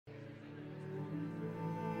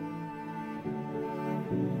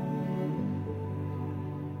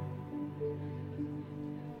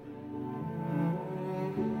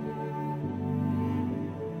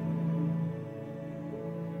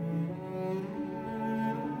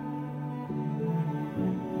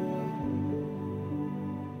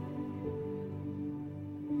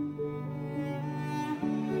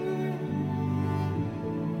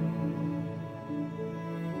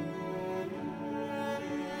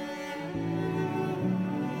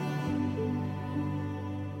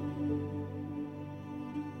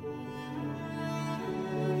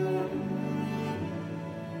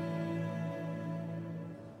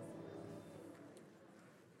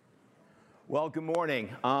Well, good morning.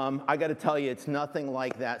 I got to tell you, it's nothing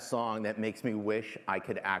like that song that makes me wish I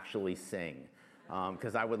could actually sing,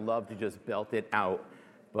 because I would love to just belt it out.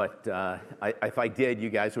 But if I did,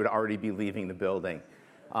 you guys would already be leaving the building.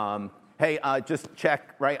 Hey, just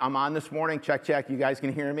check, right? I'm on this morning. Check, check. You guys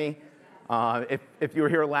can hear me? If you were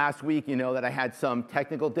here last week, you know that I had some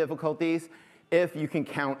technical difficulties. If you can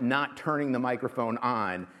count not turning the microphone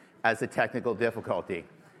on as a technical difficulty.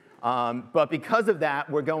 But because of that,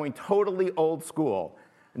 we're going totally old school.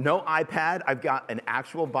 No iPad. I've got an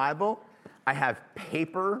actual Bible. I have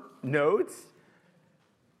paper notes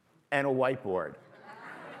and a whiteboard.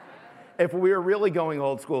 If we were really going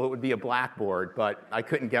old school, it would be a blackboard, but I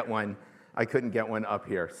couldn't get one. I couldn't get one up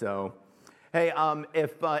here. So, hey,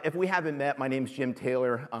 if we haven't met, my name's Jim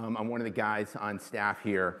Taylor. I'm one of the guys on staff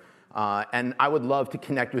here, and I would love to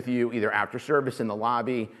connect with you either after service in the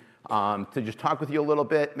lobby. To just talk with you a little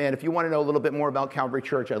bit. Man, if you want to know a little bit more about Calvary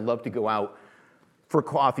Church, I'd love to go out for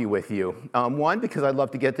coffee with you. One, because I'd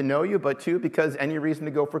love to get to know you, but two, because any reason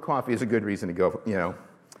to go for coffee is a good reason to go, you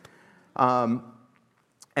know.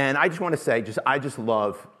 And I just want to say, I just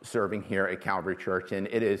love serving here at Calvary Church, and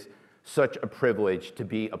it is such a privilege to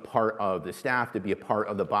be a part of the staff, to be a part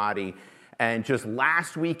of the body. And just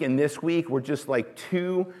last week and this week were just like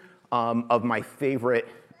two of my favorite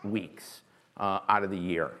weeks out of the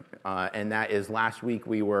year. And that is last week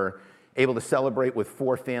we were able to celebrate with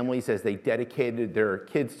 4 families as they dedicated their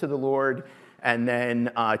kids to the Lord. And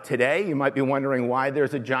then today, you might be wondering why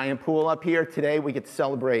there's a giant pool up here. Today we get to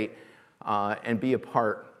celebrate and be a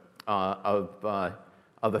part of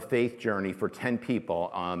a faith journey for 10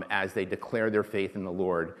 people as they declare their faith in the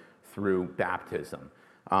Lord through baptism.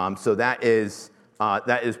 So that is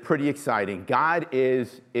pretty exciting. God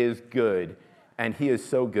is good, and he is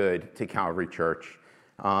so good to Calvary Church.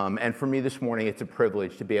 And for me this morning, it's a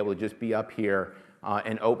privilege to be able to just be up here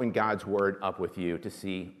and open God's word up with you to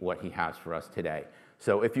see what he has for us today.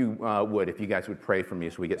 So if you guys would pray for me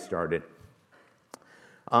as we get started.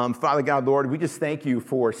 Father God, Lord, we just thank you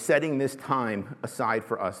for setting this time aside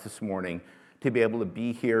for us this morning to be able to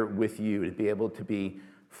be here with you, to be able to be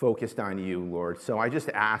focused on you, Lord. So I just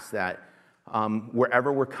ask that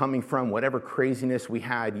wherever we're coming from, whatever craziness we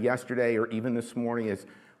had yesterday or even this morning as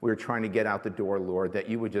we were trying to get out the door, Lord, that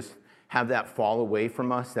you would just have that fall away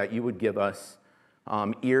from us, that you would give us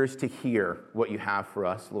ears to hear what you have for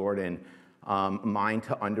us, Lord, and mind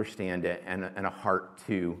to understand it and a heart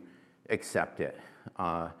to accept it.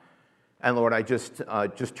 And Lord, I just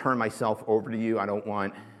turn myself over to you. I don't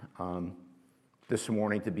want this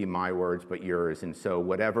morning to be my words, but yours. And so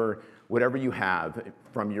whatever you have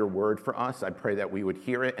from your word for us, I pray that we would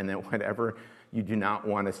hear it, and that whatever you do not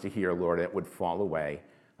want us to hear, Lord, it would fall away.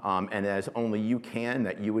 And as only you can,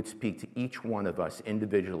 that you would speak to each one of us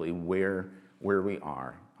individually where we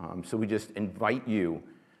are. So we just invite you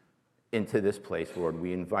into this place, Lord.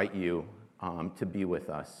 We invite you to be with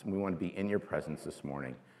us. We want to be in your presence this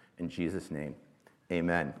morning. In Jesus' name,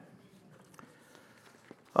 amen.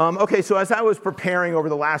 Okay, so as I was preparing over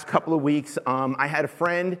the last couple of weeks, I had a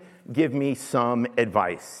friend give me some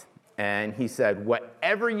advice. And he said,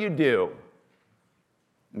 whatever you do,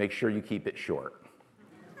 make sure you keep it short.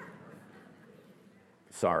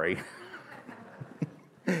 Sorry.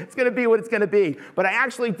 It's going to be what it's going to be. But I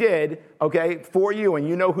actually did, okay, for you, and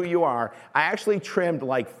you know who you are, I actually trimmed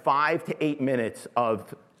like 5 to 8 minutes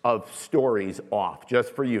of stories off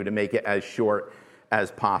just for you to make it as short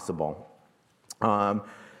as possible.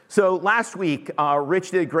 So last week,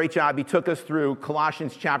 Rich did a great job. He took us through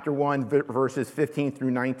Colossians chapter 1, verses 15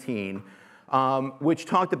 through 19, which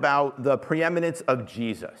talked about the preeminence of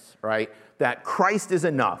Jesus, right? That Christ is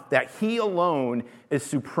enough, that he alone is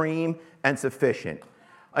supreme and sufficient.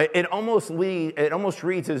 It almost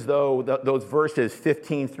reads as though those verses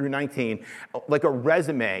 15 through 19, like a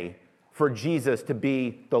resume for Jesus to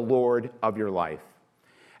be the Lord of your life.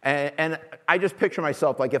 And I just picture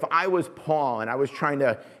myself like if I was Paul and I was trying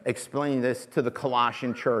to explain this to the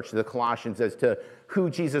Colossian church, the Colossians, as to who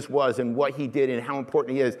Jesus was and what he did and how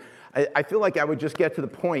important he is, I feel like I would just get to the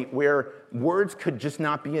point where words could just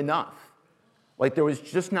not be enough. Like there was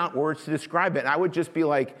just not words to describe it. And I would just be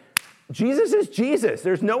like, Jesus is Jesus.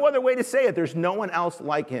 There's no other way to say it. There's no one else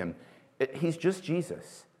like him. He's just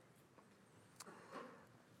Jesus.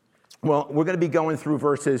 Well, we're going to be going through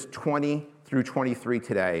verses 20 through 23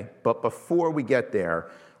 today. But before we get there,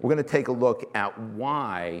 we're going to take a look at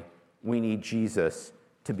why we need Jesus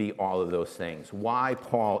to be all of those things. Why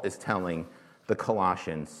Paul is telling the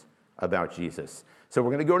Colossians about Jesus. So we're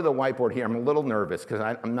going to go to the whiteboard here. I'm a little nervous because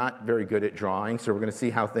I'm not very good at drawing, so we're going to see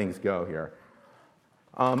how things go here.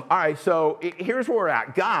 All right, so here's where we're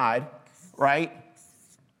at. God, right,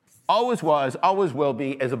 always was, always will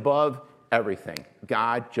be, is above everything.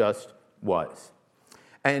 God just was.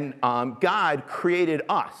 And God created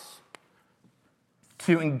us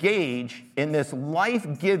to engage in this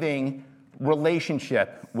life-giving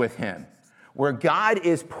relationship with him, where God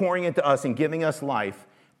is pouring into us and giving us life,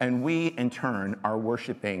 and we, in turn, are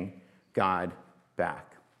worshiping God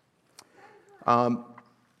back. And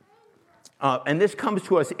this comes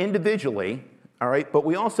to us individually, all right, but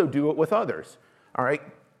we also do it with others, all right?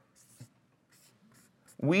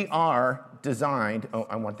 We are designed,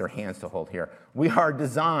 I want their hands to hold here. We are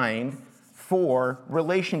designed for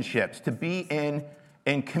relationships, to be in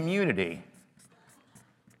community,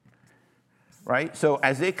 right? So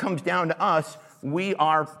as it comes down to us, we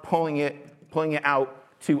are pulling it out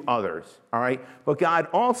to others, all right? But God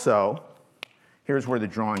also, here's where the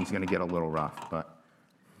drawing's going to get a little rough, but,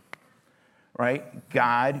 right?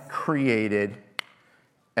 God created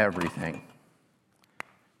everything.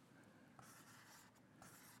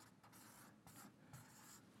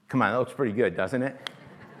 Come on, that looks pretty good, doesn't it?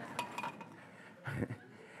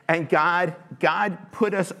 And God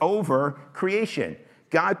put us over creation.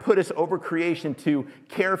 God put us over creation to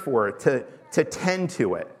care for it, to tend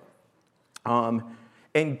to it.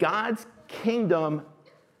 In God's kingdom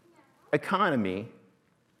economy,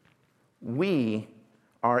 we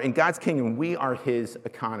are his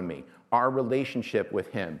economy, our relationship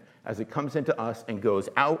with him, as it comes into us and goes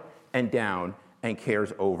out and down and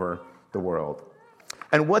cares over the world.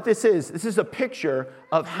 And what this is a picture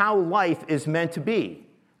of how life is meant to be.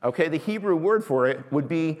 Okay, the Hebrew word for it would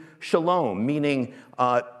be shalom, meaning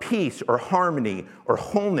peace or harmony or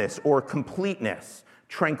wholeness or completeness,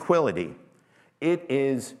 tranquility. It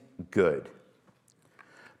is good.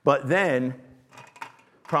 But then,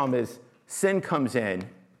 problem is, sin comes in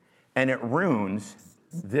and it ruins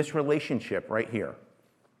this relationship right here.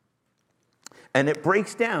 And it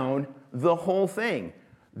breaks down the whole thing.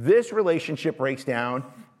 This relationship breaks down,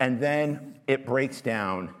 and then it breaks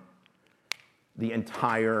down the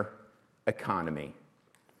entire economy.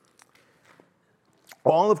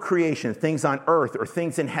 All of creation, things on earth or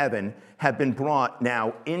things in heaven, have been brought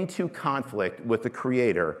now into conflict with the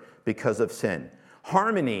Creator because of sin.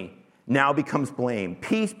 Harmony now becomes blame.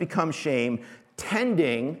 Peace becomes shame.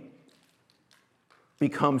 Tending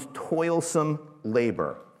becomes toilsome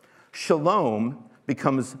labor. Shalom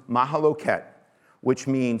becomes mahaloket, which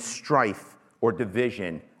means strife or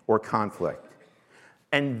division or conflict.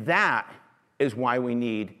 And that is why we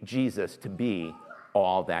need Jesus to be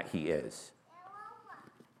all that he is.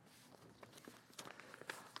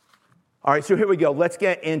 All right, so here we go. Let's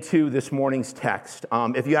get into this morning's text.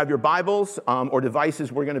 If you have your Bibles or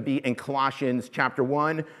devices, we're going to be in Colossians chapter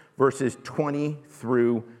 1, verses 20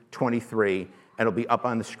 through 23. And it'll be up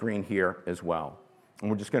on the screen here as well.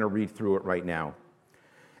 And we're just going to read through it right now.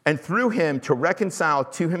 And through him to reconcile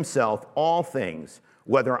to himself all things,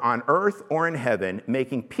 whether on earth or in heaven,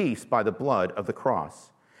 making peace by the blood of the cross.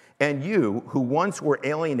 And you, who once were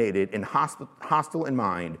alienated and hostile in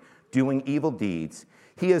mind, doing evil deeds,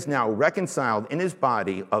 he is now reconciled in his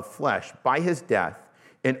body of flesh by his death,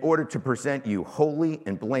 in order to present you holy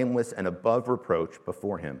and blameless and above reproach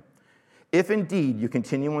before him. If indeed you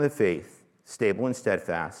continue in the faith, stable and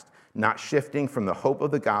steadfast, not shifting from the hope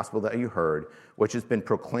of the gospel that you heard, which has been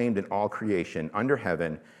proclaimed in all creation under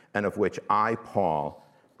heaven, and of which I, Paul,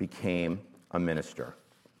 became a minister.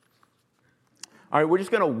 All right, we're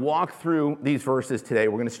just going to walk through these verses today.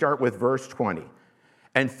 We're going to start with verse 20.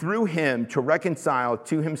 And through him to reconcile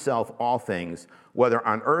to himself all things, whether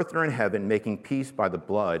on earth or in heaven, making peace by the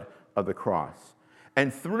blood of the cross.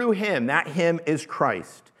 And through him, that him is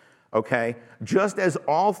Christ, okay? Just as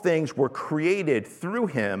all things were created through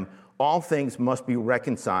him, all things must be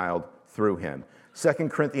reconciled through him. 2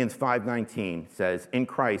 Corinthians 5:19 says, in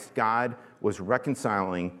Christ, God was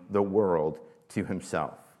reconciling the world to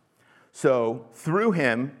himself. So through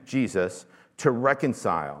him, Jesus, to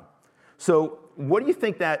reconcile. So what do you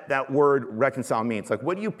think that word reconcile means? Like,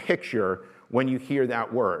 what do you picture when you hear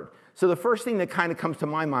that word? So the first thing that kind of comes to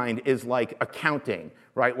my mind is like accounting,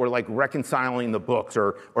 right? Or like reconciling the books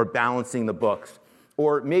or balancing the books.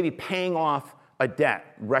 Or maybe paying off a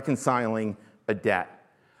debt, reconciling a debt.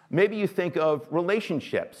 Maybe you think of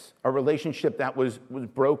relationships, a relationship that was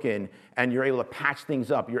broken, and you're able to patch things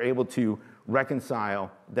up. You're able to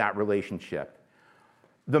reconcile that relationship.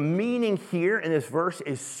 The meaning here in this verse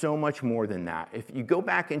is so much more than that. If you go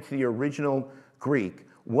back into the original Greek,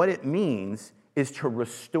 what it means is to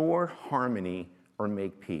restore harmony or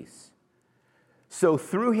make peace. So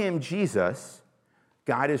through him, Jesus,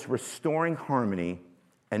 God is restoring harmony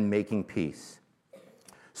and making peace.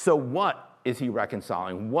 So what is he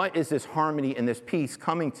reconciling? What is this harmony and this peace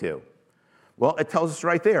coming to? Well, it tells us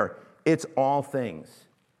right there, it's all things.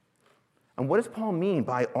 And what does Paul mean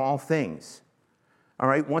by all things? All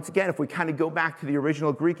right, once again, if we kind of go back to the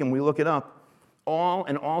original Greek and we look it up, all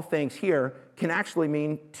and all things here can actually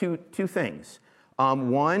mean two things.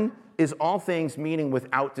 One is all things meaning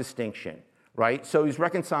without distinction, right? So he's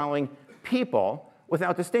reconciling people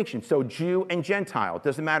without distinction. So Jew and Gentile, it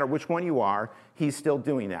doesn't matter which one you are, he's still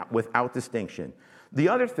doing that without distinction. The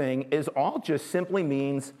other thing is all just simply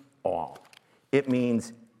means all. It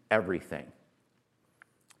means everything.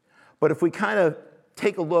 But if we kind of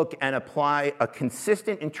take a look and apply a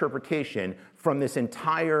consistent interpretation from this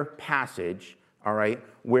entire passage, all right,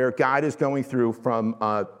 where God is going through from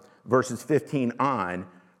verses 15 on,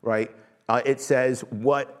 right, it says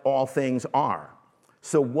what all things are.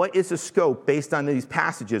 So what is the scope based on these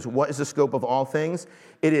passages? What is the scope of all things?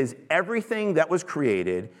 It is everything that was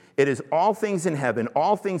created. It is all things in heaven,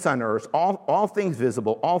 all things on earth, all things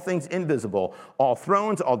visible, all things invisible, all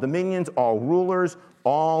thrones, all dominions, all rulers,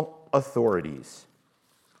 all authorities.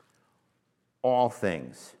 All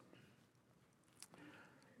things.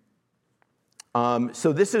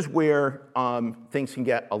 So this is where things can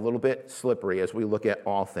get a little bit slippery as we look at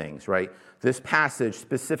all things, right? This passage,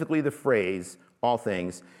 specifically the phrase all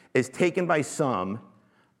things, is taken by some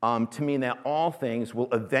to mean that all things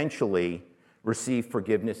will eventually receive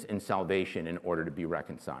forgiveness and salvation in order to be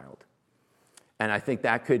reconciled. And I think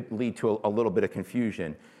that could lead to a little bit of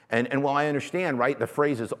confusion. And while I understand, right, the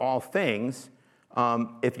phrase is all things,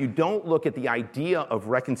 if you don't look at the idea of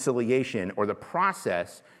reconciliation or the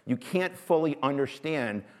process, you can't fully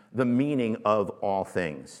understand the meaning of all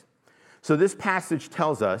things. So this passage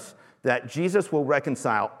tells us that Jesus will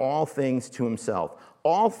reconcile all things to himself.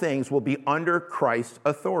 All things will be under Christ's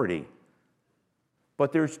authority.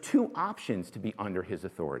 But there's two options to be under his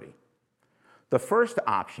authority. The first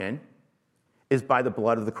option is by the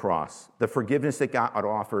blood of the cross, the forgiveness that God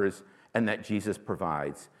offers and that Jesus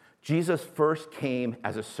provides. Jesus first came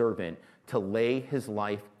as a servant to lay his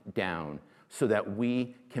life down so that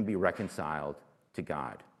we can be reconciled to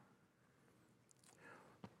God.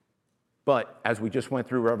 But as we just went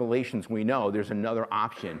through Revelations, we know there's another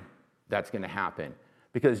option that's going to happen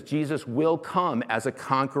because Jesus will come as a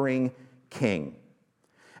conquering king.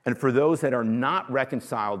 And for those that are not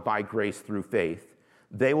reconciled by grace through faith,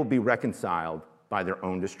 they will be reconciled by their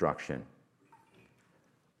own destruction.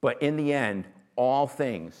 But in the end, all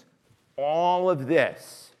things, all of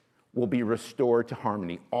this will be restored to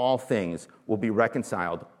harmony. All things will be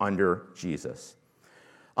reconciled under Jesus.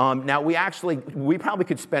 Now, we probably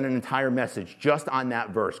could spend an entire message just on that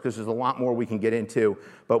verse because there's a lot more we can get into,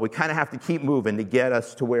 but we kind of have to keep moving to get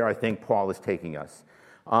us to where I think Paul is taking us.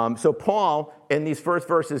 So Paul, in these first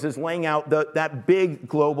verses, is laying out that big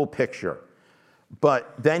global picture.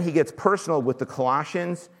 But then he gets personal with the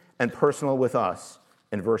Colossians and personal with us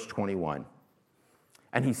in verse 21.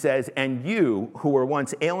 And he says, "And you who were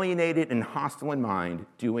once alienated and hostile in mind,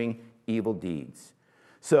 doing evil deeds."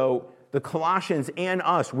 So the Colossians and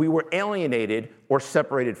us, we were alienated or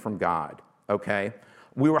separated from God, okay?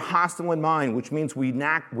 We were hostile in mind, which means we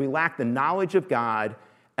lacked the knowledge of God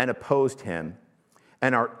and opposed him,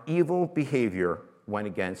 and our evil behavior went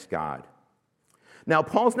against God. Now,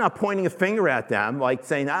 Paul's not pointing a finger at them, like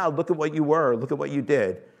saying, look at what you were, look at what you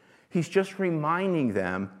did. He's just reminding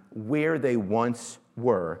them where they once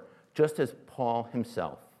were, just as Paul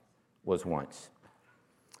himself was once.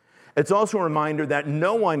 It's also a reminder that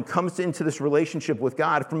no one comes into this relationship with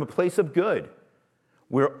God from a place of good.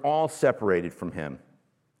 We're all separated from him.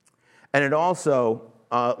 And it also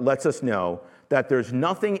lets us know that there's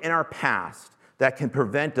nothing in our past that can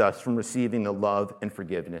prevent us from receiving the love and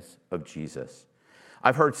forgiveness of Jesus.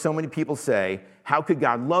 I've heard so many people say, how could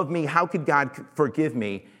God love me? How could God forgive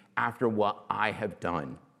me after what I have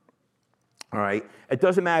done? All right? It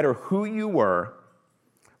doesn't matter who you were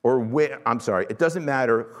it doesn't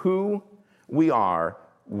matter who we are,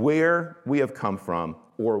 where we have come from,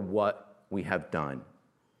 or what we have done.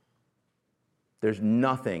 There's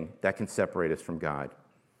nothing that can separate us from God.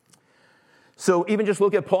 So even just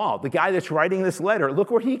look at Paul, the guy that's writing this letter. Look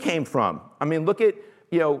where he came from. I mean, look at,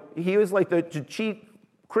 he was like the chief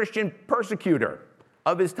Christian persecutor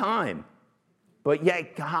of his time. But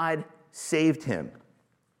yet God saved him.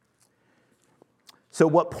 So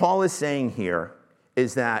what Paul is saying here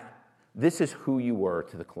is that this is who you were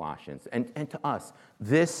to the Colossians. And to us,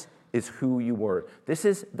 this is who you were. This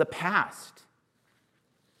is the past.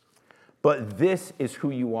 But this is who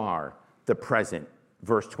you are, the present.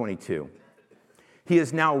 Verse 22. He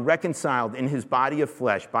is now reconciled in his body of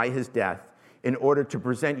flesh by his death in order to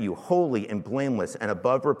present you holy and blameless and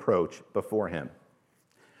above reproach before him.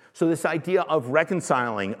 So this idea of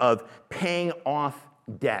reconciling, of paying off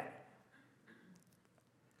debt.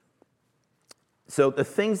 So the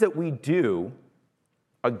things that we do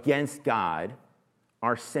against God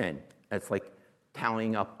are sin. It's like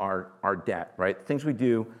tallying up our debt, right? Things we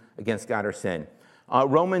do against God are sin.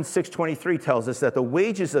 Romans 6:23 tells us that the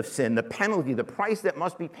wages of sin, the penalty, the price that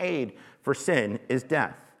must be paid for sin is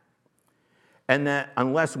death. And that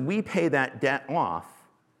unless we pay that debt off,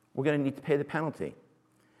 we're going to need to pay the penalty.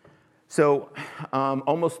 So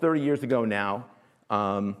almost 30 years ago now,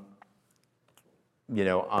 I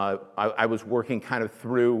was working kind of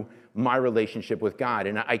through my relationship with God.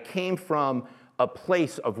 And I came from a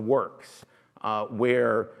place of works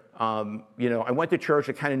where, I went to church,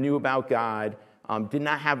 I kind of knew about God, did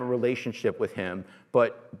not have a relationship with him,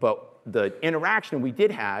 but the interaction we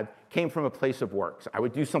did have came from a place of works. I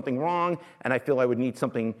would do something wrong, and I feel I would need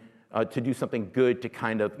something to do something good to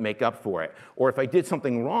kind of make up for it. Or if I did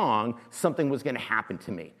something wrong, something was going to happen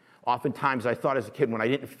to me. Oftentimes, I thought as a kid when I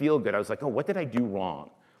didn't feel good, I was like, oh, what did I do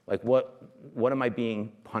wrong? Like, what am I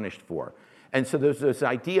being punished for? And so there's this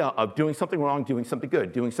idea of doing something wrong, doing something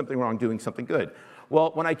good, doing something wrong, doing something good.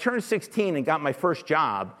 Well, when I turned 16 and got my first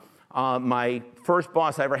job, my first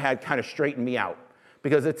boss I ever had kind of straightened me out.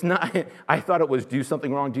 Because it's not, I thought it was do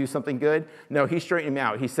something wrong, do something good. No, he straightened me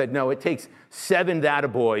out. He said, no, it takes 7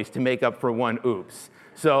 attaboys to make up for 1 oops.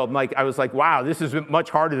 So I was like, wow, this is much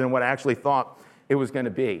harder than what I actually thought it was going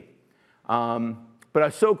to be. But I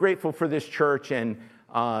was so grateful for this church and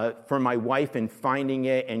for my wife and finding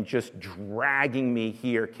it and just dragging me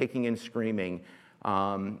here, kicking and screaming.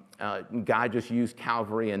 God just used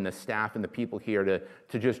Calvary and the staff and the people here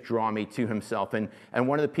to just draw me to himself. And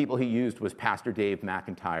one of the people he used was Pastor Dave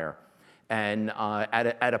McIntyre. And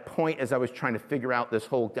at a point as I was trying to figure out this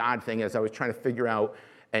whole God thing, as I was trying to figure out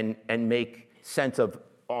and make sense of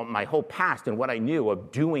my whole past and what I knew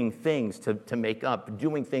of doing things to make up,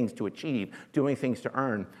 doing things to achieve, doing things to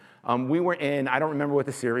earn, we were in, I don't remember what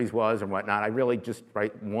the series was and whatnot. I really just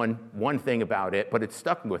write one thing about it, but it's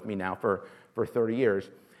stuck with me now for 30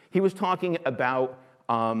 years. He was talking about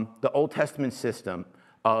the Old Testament system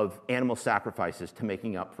of animal sacrifices to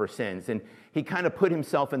making up for sins. And he kind of put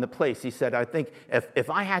himself in the place. He said, I think if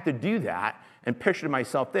I had to do that and picture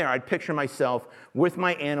myself there, I'd picture myself with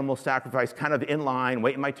my animal sacrifice kind of in line,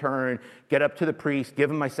 waiting my turn, get up to the priest,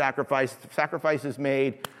 give him my sacrifice. The sacrifice is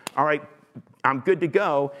made. All right, I'm good to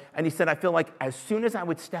go. And he said, I feel like as soon as I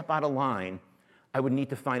would step out of line, I would need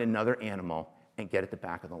to find another animal and get at the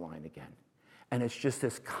back of the line again. And it's just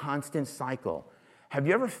this constant cycle. Have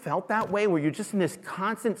you ever felt that way, where you're just in this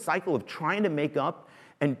constant cycle of trying to make up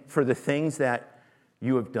and for the things that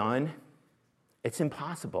you have done? It's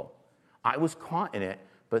impossible. I was caught in it,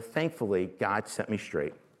 but thankfully, God set me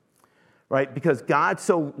straight. Right? Because God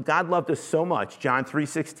loved us so much, John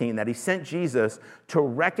 3:16, that he sent Jesus to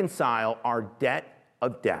reconcile our debt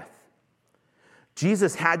of death.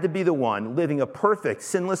 Jesus had to be the one living a perfect,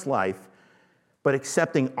 sinless life, but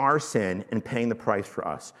accepting our sin and paying the price for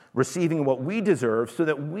us, receiving what we deserve so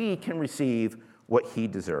that we can receive what he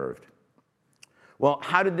deserved. Well,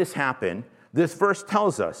 how did this happen? This verse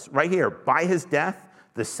tells us right here, by his death,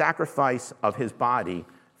 the sacrifice of his body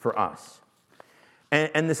for us.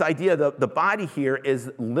 And this idea, the body here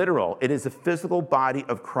is literal. It is the physical body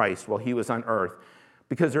of Christ while he was on earth,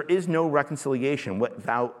 because there is no reconciliation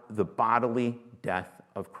without the bodily death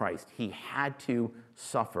of Christ. He had to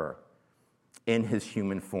suffer in his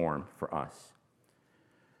human form for us.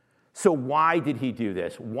 So why did he do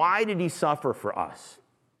this? Why did he suffer for us?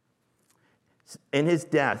 In his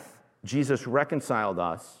death, Jesus reconciled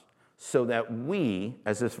us so that we,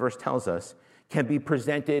 as this verse tells us, can be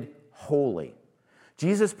presented holy.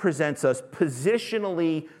 Jesus presents us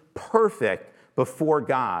positionally perfect before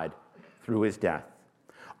God through his death.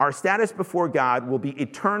 Our status before God will be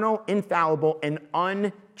eternal, infallible, and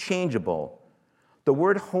unchangeable. The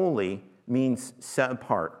word holy means set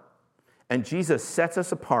apart. And Jesus sets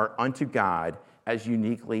us apart unto God as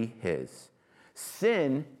uniquely his.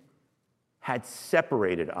 Sin had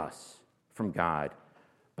separated us from God,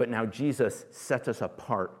 but now Jesus sets us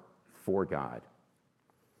apart for God.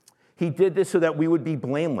 He did this so that we would be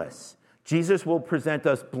blameless. Jesus will present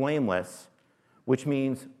us blameless, which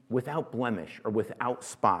means without blemish or without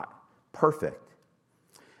spot, perfect.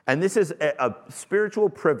 And this is a spiritual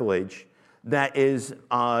privilege that is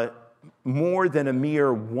more than a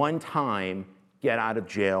mere one-time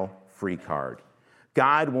get-out-of-jail-free card.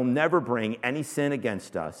 God will never bring any sin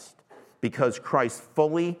against us because Christ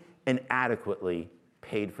fully and adequately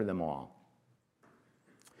paid for them all.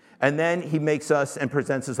 And then he makes us and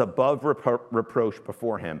presents us above reproach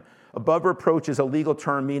before him. Above reproach is a legal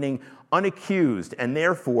term meaning unaccused and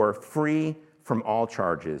therefore free from all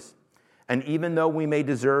charges. And even though we may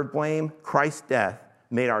deserve blame, Christ's death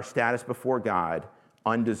made our status before God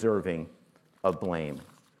undeserving of blame.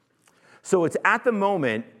 So it's at the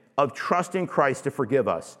moment of trusting Christ to forgive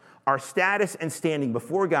us. Our status and standing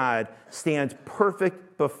before God stands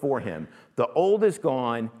perfect before him. The old is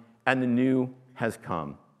gone and the new has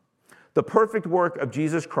come. The perfect work of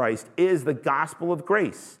Jesus Christ is the gospel of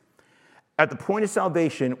grace. At the point of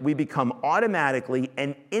salvation, we become automatically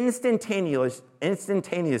and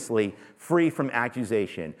instantaneously free from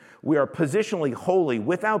accusation. We are positionally holy,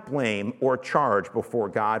 without blame or charge before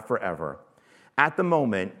God forever. At the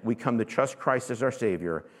moment we come to trust Christ as our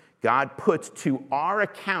Savior, God puts to our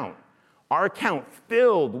account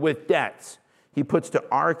filled with debts, he puts to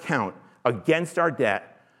our account against our debt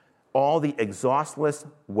all the exhaustless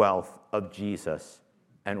wealth of Jesus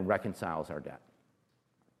and reconciles our debt.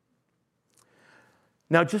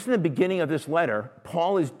 Now, just in the beginning of this letter,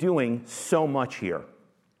 Paul is doing so much here.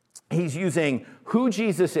 He's using who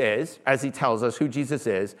Jesus is, as he tells us who Jesus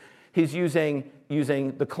is. He's using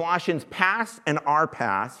the Colossians past and our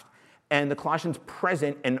past, and the Colossians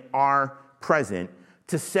present and our present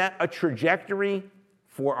to set a trajectory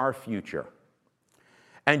for our future.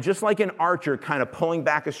 And just like an archer kind of pulling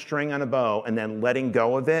back a string on a bow and then letting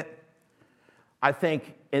go of it, I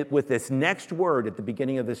think with this next word at the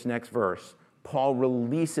beginning of this next verse, Paul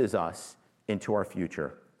releases us into our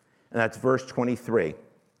future. And that's verse 23. It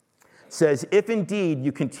says, if indeed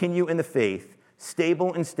you continue in the faith,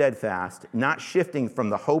 stable and steadfast, not shifting from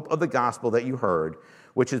the hope of the gospel that you heard,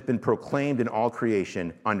 which has been proclaimed in all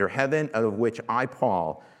creation under heaven, of which I,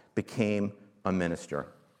 Paul, became a minister.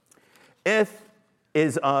 If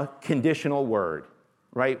is a conditional word,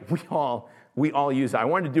 right? We all use it. I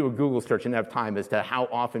wanted to do a Google search and have time as to how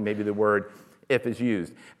often maybe the word if is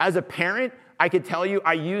used. As a parent, I could tell you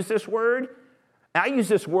I use this word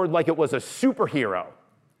like it was a superhero.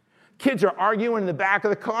 Kids are arguing in the back of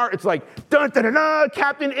the car. It's like, dun, dun, dun, dun,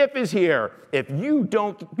 Captain If is here. If you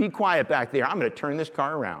don't be quiet back there, I'm going to turn this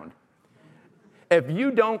car around. If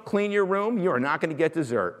you don't clean your room, you are not going to get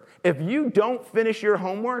dessert. If you don't finish your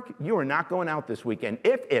homework, you are not going out this weekend.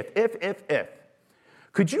 If.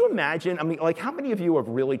 Could you imagine, how many of you have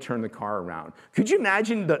really turned the car around? Could you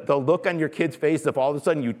imagine the look on your kid's face if all of a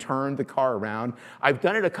sudden you turned the car around? I've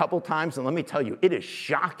done it a couple times, and let me tell you, it is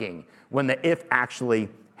shocking when the if actually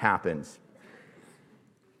happens.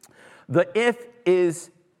 The if is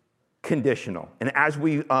conditional. And as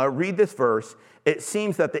we read this verse, it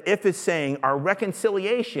seems that the if is saying our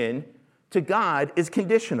reconciliation to God is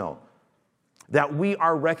conditional, that we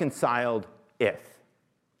are reconciled if.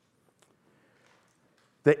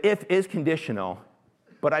 The if is conditional,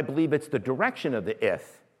 but I believe it's the direction of the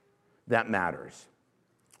if that matters,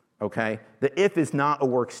 okay? The if is not a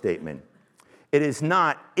work statement. It is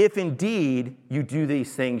not, if indeed you do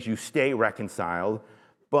these things, you stay reconciled,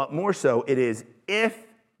 but more so, it is, if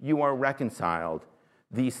you are reconciled,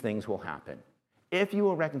 these things will happen. If you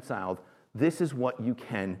are reconciled, this is what you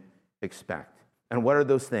can expect. And what are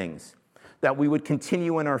those things? That we would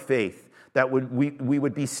continue in our faith, that we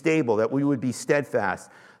would be stable, that we would be steadfast,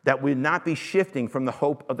 that we would not be shifting from the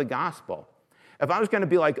hope of the gospel. If I was going to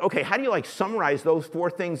be like, okay, how do you summarize those four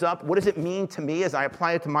things up? What does it mean to me as I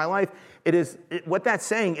apply it to my life? What that's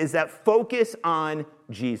saying is that focus on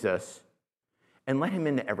Jesus and let him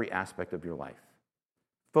into every aspect of your life.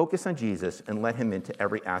 Focus on Jesus and let him into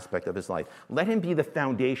every aspect of his life. Let him be the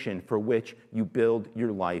foundation for which you build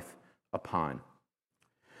your life upon.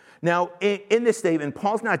 Now, in this statement,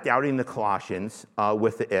 Paul's not doubting the Colossians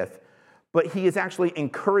with the if, but he is actually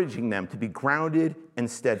encouraging them to be grounded and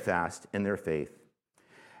steadfast in their faith.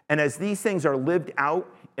 And as these things are lived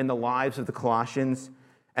out in the lives of the Colossians,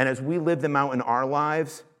 and as we live them out in our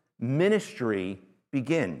lives, ministry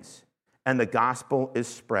begins and the gospel is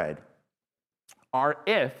spread. Our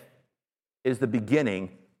if is the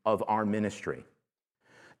beginning of our ministry.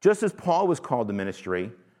 Just as Paul was called to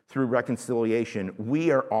ministry through reconciliation,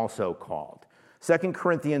 we are also called. 2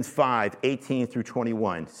 Corinthians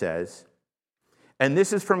 5:18-21 says, and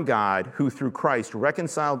this is from God, who through Christ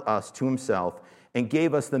reconciled us to himself and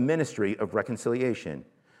gave us the ministry of reconciliation.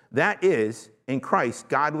 That is, in Christ,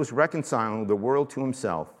 God was reconciling the world to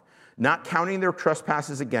himself, not counting their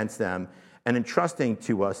trespasses against them, and entrusting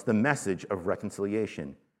to us the message of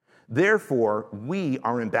reconciliation. Therefore, we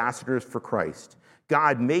are ambassadors for Christ,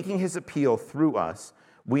 God making his appeal through us.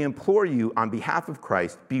 We implore you on behalf of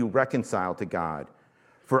Christ, be reconciled to God.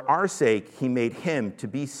 For our sake, he made him to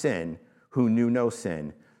be sin who knew no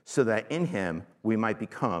sin, so that in him we might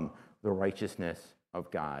become the righteousness of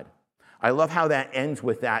God. I love how that ends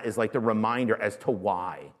with that is like the reminder as to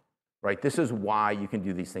why, right? This is why you can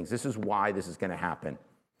do these things. This is why this is going to happen.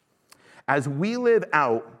 As we live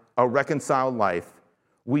out a reconciled life,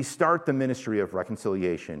 we start the ministry of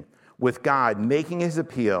reconciliation with God making his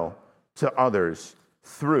appeal to others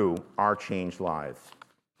through our changed lives.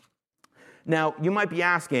 Now, you might be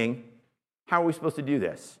asking, how are we supposed to do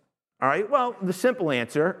this? All right, well, the simple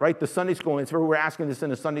answer, right, the Sunday school answer, we're asking this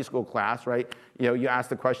in a Sunday school class, right? You ask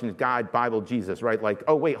the question, God, Bible, Jesus, right? Like,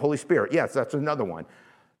 oh, wait, Holy Spirit. Yes, that's another one.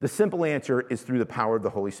 The simple answer is through the power of the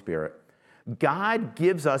Holy Spirit. God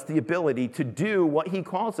gives us the ability to do what he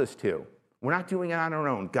calls us to. We're not doing it on our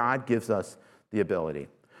own. God gives us the ability.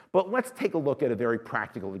 But let's take a look at a very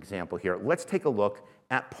practical example here. Let's take a look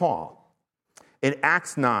at Paul in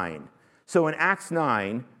Acts 9. So in Acts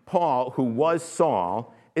 9, Paul, who was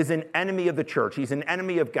Saul, is an enemy of the church. He's an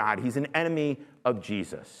enemy of God. He's an enemy of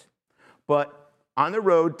Jesus. But on the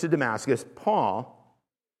road to Damascus, Paul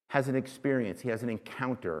has an experience. He has an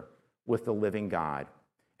encounter with the living God.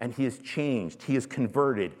 And he is changed. He is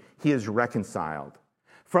converted. He is reconciled.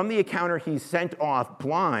 From the encounter, he's sent off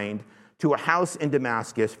blind to a house in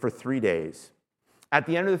Damascus for 3 days. At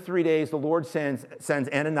the end of the 3 days, the Lord sends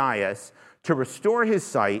Ananias to restore his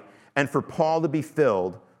sight and for Paul to be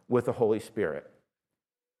filled with the Holy Spirit.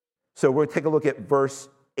 So we'll take a look at verse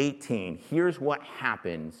 18. Here's what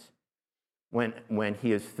happens when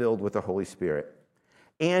he is filled with the Holy Spirit.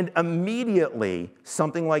 And immediately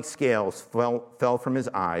something like scales fell from his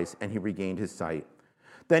eyes, and he regained his sight.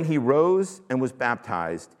 Then he rose and was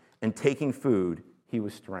baptized, and taking food, he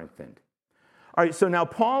was strengthened. All right, so now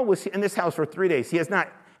Paul was in this house for 3 days. He has not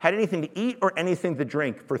had anything to eat or anything to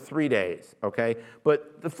drink for 3 days, okay?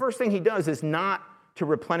 But the first thing he does is not to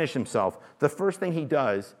replenish himself. The first thing he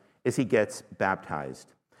does is he gets baptized.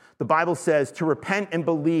 The Bible says to repent and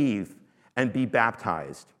believe and be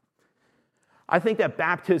baptized. I think that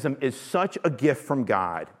baptism is such a gift from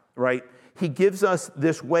God, right? He gives us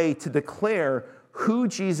this way to declare who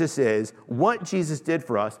Jesus is, what Jesus did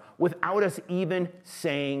for us, without us even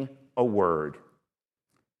saying a word.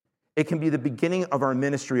 It can be the beginning of our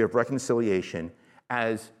ministry of reconciliation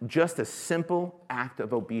as just a simple act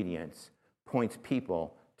of obedience points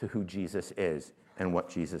people to who Jesus is and what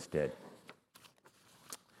Jesus did.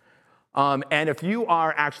 And if you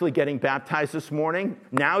are actually getting baptized this morning,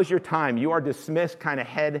 now's your time. You are dismissed, kind of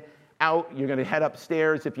head out. You're going to head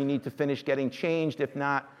upstairs if you need to finish getting changed. If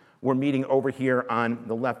not, we're meeting over here on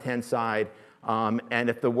the left-hand side. And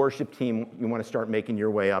if the worship team, you want to start making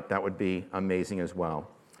your way up, that would be amazing as well.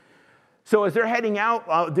 So as they're heading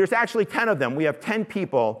out, there's actually 10 of them. We have 10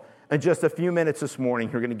 people in just a few minutes this morning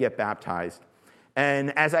who are going to get baptized.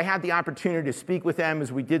 And as I had the opportunity to speak with them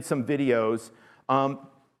as we did some videos,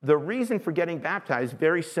 the reason for getting baptized is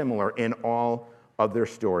very similar in all of their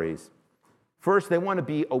stories. First, they want to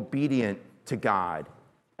be obedient to God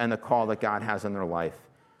and the call that God has on their life.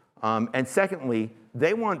 And secondly,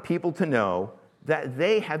 they want people to know that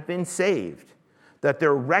they have been saved, that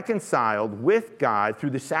they're reconciled with God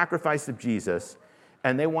through the sacrifice of Jesus,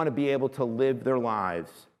 and they want to be able to live their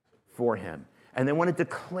lives for him. And they want to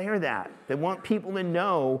declare that. They want people to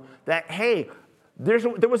know that, hey, there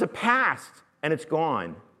was a past, and it's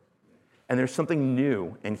gone. And there's something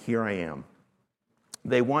new, and here I am.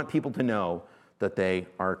 They want people to know that they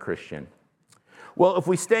are a Christian. Well, if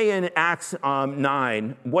we stay in Acts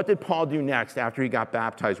 9, what did Paul do next after he got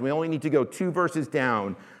baptized? We only need to go 2 verses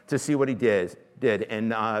down to see what he did.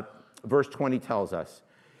 And verse 20 tells us,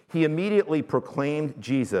 he immediately proclaimed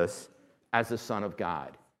Jesus as the Son of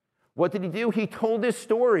God. What did he do? He told his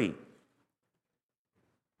story.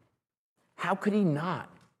 How could he not?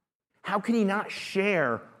 How could he not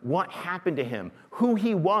share what happened to him, who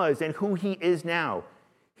he was and who he is now?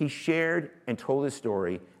 He shared and told his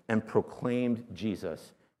story and proclaimed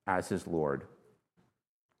Jesus as his Lord.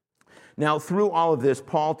 Now, through all of this,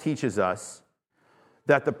 Paul teaches us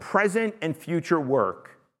that the present and future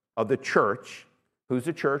work of the church, who's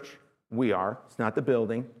the church? We are. It's not the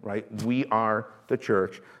building, right? We are the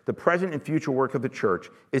church. The present and future work of the church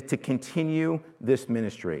is to continue this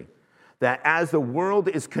ministry. That as the world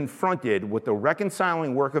is confronted with the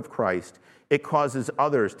reconciling work of Christ, it causes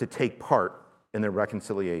others to take part in the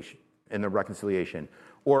reconciliation.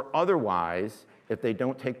 Or otherwise, if they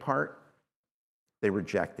don't take part, they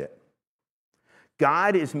reject it.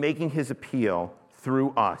 God is making his appeal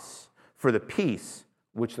through us for the peace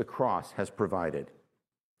which the cross has provided.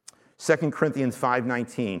 2 Corinthians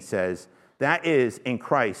 5:19 says, that is, in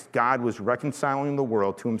Christ, God was reconciling the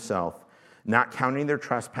world to himself, not counting their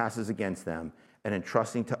trespasses against them, and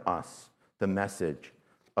entrusting to us the message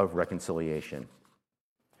of reconciliation.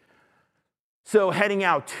 So heading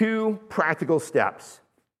out, two practical steps.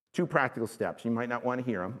 Two practical steps. You might not want to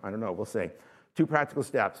hear them. I don't know. We'll see. Two practical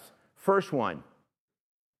steps. First one,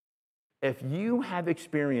 if you have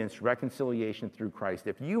experienced reconciliation through Christ,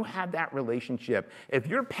 if you have that relationship, if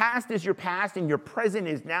your past is your past and your present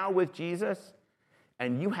is now with Jesus,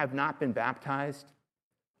 and you have not been baptized,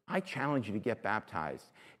 I challenge you to get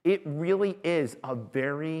baptized. It really is a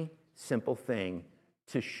very simple thing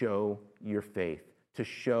to show your faith, to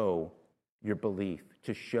show your belief,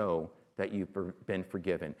 to show that you've been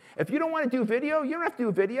forgiven. If you don't want to do video, you don't have to do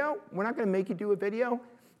a video. We're not going to make you do a video.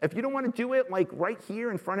 If you don't want to do it like right here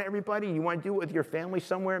in front of everybody, you want to do it with your family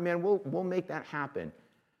somewhere, man, we'll make that happen.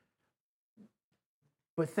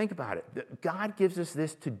 But think about it. God gives us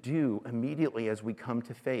this to do immediately as we come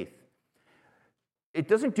to faith. It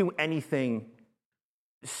doesn't do anything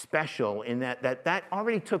special in that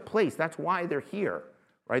already took place. That's why they're here,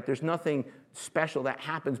 right? There's nothing special that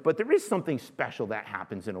happens, but there is something special that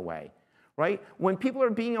happens in a way, right? When people are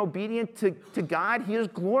being obedient to God, he is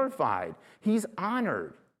glorified. He's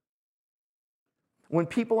honored. When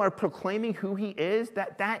people are proclaiming who he is,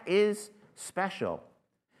 that is special.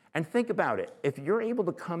 And think about it. If you're able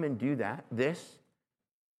to come and do this,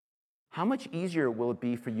 how much easier will it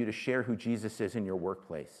be for you to share who Jesus is in your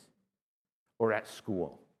workplace or at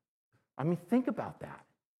school? I mean, think about that.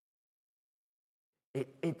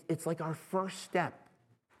 It's like our first step.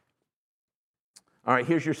 All right,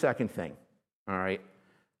 here's your second thing. All right.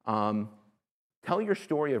 Tell your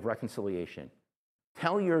story of reconciliation.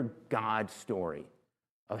 Tell your God story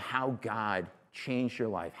of how God changed your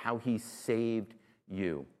life, how he saved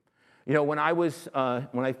you. You know, when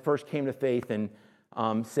I first came to faith and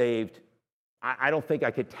saved, I don't think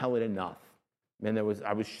I could tell it enough. Man,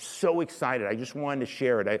 I was so excited. I just wanted to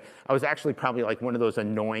share it. I was actually probably like one of those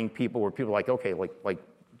annoying people where people are like, okay, like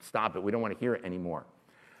stop it. We don't want to hear it anymore.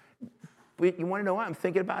 But you want to know what? I'm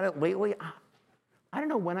thinking about it lately. I don't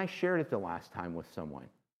know when I shared it the last time with someone.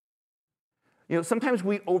 You know, sometimes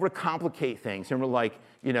we overcomplicate things and we're like,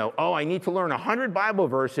 oh, I need to learn 100 Bible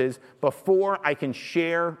verses before I can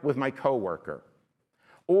share with my coworker.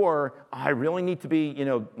 Or I really need to be,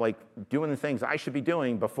 like doing the things I should be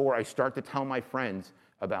doing before I start to tell my friends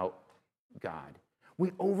about God.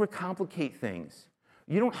 We overcomplicate things.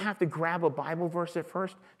 You don't have to grab a Bible verse at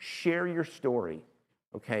first. Share your story,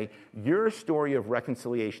 okay? Your story of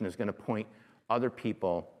reconciliation is going to point other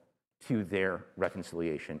people to their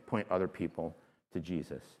reconciliation, point other people to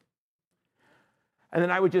Jesus. And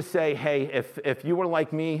then I would just say, hey, if you were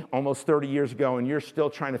like me almost 30 years ago and you're still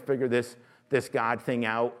trying to figure this God thing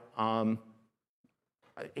out,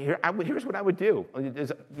 here's what I would do.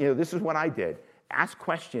 This is what I did. Ask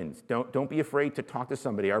questions. Don't be afraid to talk to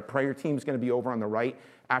somebody. Our prayer team is going to be over on the right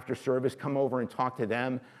after service. Come over and talk to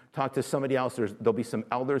them. Talk to somebody else. There'll be some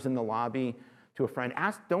elders in the lobby. To a friend,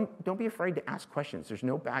 don't be afraid to ask questions. There's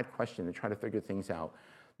no bad question to try to figure things out.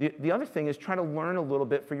 The other thing is try to learn a little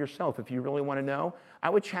bit for yourself. If you really want to know, I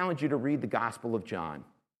would challenge you to read the Gospel of John.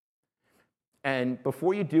 And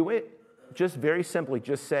before you do it, just very simply,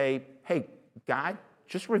 just say, hey, God,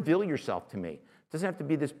 just reveal yourself to me. It doesn't have to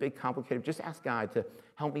be this big, complicated. Just ask God to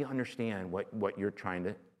help me understand what you're trying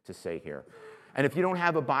to say here. And if you don't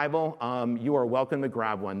have a Bible, you are welcome to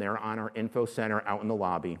grab one. They're on our info center out in the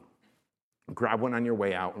lobby. Grab one on your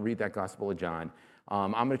way out and read that Gospel of John.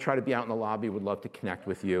 I'm going to try to be out in the lobby. Would love to connect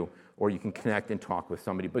with you, or you can connect and talk with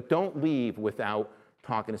somebody. But don't leave without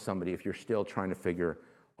talking to somebody if you're still trying to figure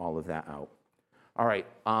all of that out. All right,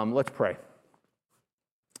 let's pray.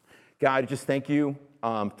 God, just thank you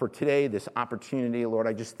for today, this opportunity. Lord,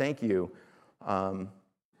 I just thank you for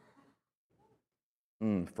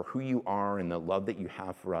who you are and the love that you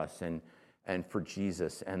have for us and for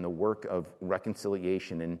Jesus and the work of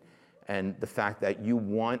reconciliation and the fact that you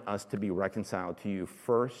want us to be reconciled to you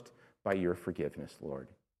first by your forgiveness, Lord.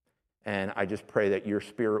 And I just pray that your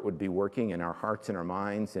Spirit would be working in our hearts and our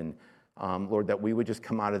minds, and Lord, that we would just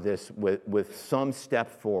come out of this with some step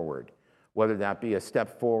forward, whether that be a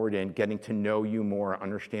step forward in getting to know you more,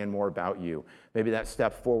 understand more about you. Maybe that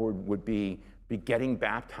step forward would be getting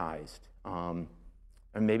baptized, and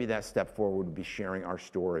maybe that step forward would be sharing our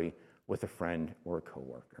story with a friend or a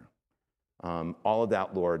coworker. All of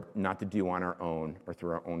that, Lord, not to do on our own or through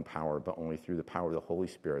our own power, but only through the power of the Holy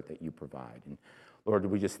Spirit that you provide. And Lord,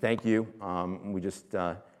 we just thank you. We just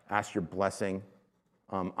ask your blessing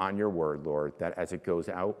on your word, Lord, that as it goes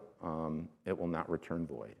out, it will not return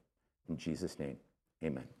void. In Jesus' name,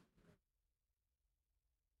 amen.